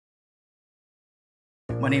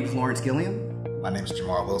My name is Lawrence Gilliam. My name is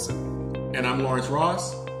Jamar Wilson. And I'm Lawrence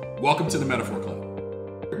Ross. Welcome to the Metaphor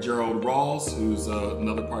Club. Gerald Rawls, who's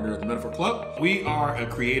another partner at the Metaphor Club. We are a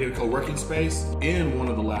creative co-working space in one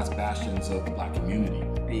of the last bastions of the Black community.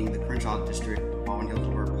 Being the Crenshaw district, Baldwin Hills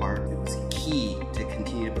River Park, it was key to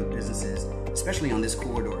continue to build businesses, especially on this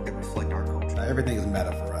corridor, that reflect our culture. Everything is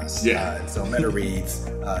meta for us. Yeah. And so Meta Reads,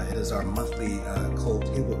 it is our monthly cold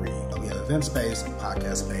table read. We have event space,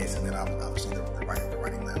 podcast space, and then obviously the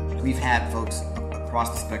writing lab. We've had folks across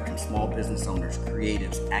the spectrum, small business owners,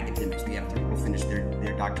 creatives, academics. We have people finish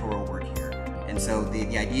their doctoral work here. And so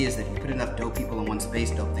the idea is that if you put enough dope people in one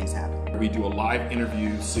space, dope things happen. We do a live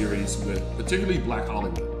interview series with particularly Black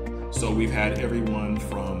Hollywood. So we've had everyone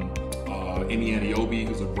from Amy Aniobi,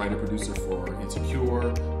 who's a writer-producer for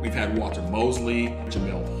Insecure. We've had Walter Mosley,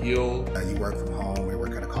 Jamel Hill. You work from home, we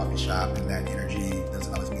work at a coffee shop, and that energy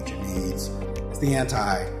doesn't always meet your needs. It's the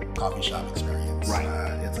anti-coffee shop experience. Right.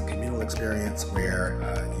 It's a communal experience where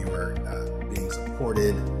you are being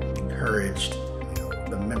supported, encouraged.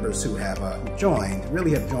 The members who have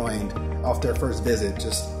joined off their first visit,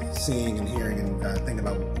 just seeing and hearing and thinking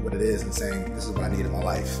about what it is and saying, this is what I need in my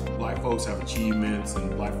life. Black folks have achievements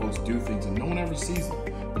and Black folks do things and no one ever sees them.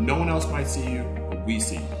 But no one else might see you, but we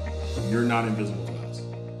see you. You're not invisible to us.